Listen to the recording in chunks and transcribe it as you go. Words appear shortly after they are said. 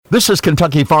This is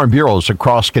Kentucky Farm Bureaus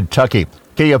across Kentucky.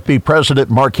 KFB President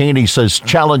Mark Haney says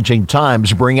challenging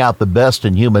times bring out the best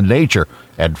in human nature,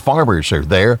 and farmers are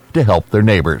there to help their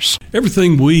neighbors.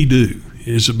 Everything we do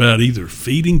is about either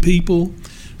feeding people,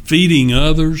 feeding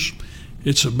others.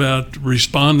 It's about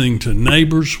responding to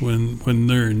neighbors when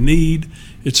they're in need.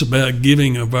 It's about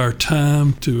giving of our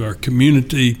time to our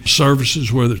community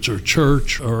services, whether it's our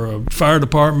church or a fire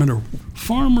department or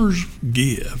farmers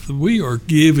give. We are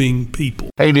giving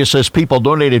people. Haney says people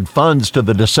donated funds to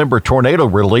the December tornado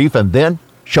relief and then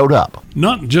showed up.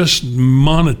 Not just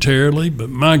monetarily, but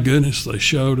my goodness, they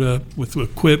showed up with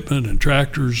equipment and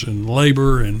tractors and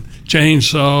labor and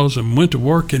chainsaws and went to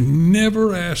work and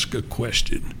never asked a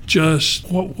question. Just,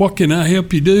 what can I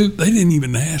help you do? They didn't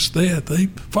even ask that.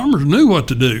 Farmers knew what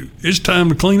to do. It's time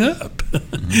to clean up.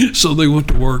 So they went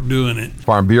to work doing it.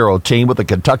 Farm Bureau team with the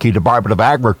Kentucky Department of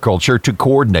Agriculture to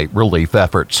coordinate relief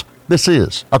efforts. This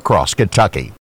is Across Kentucky.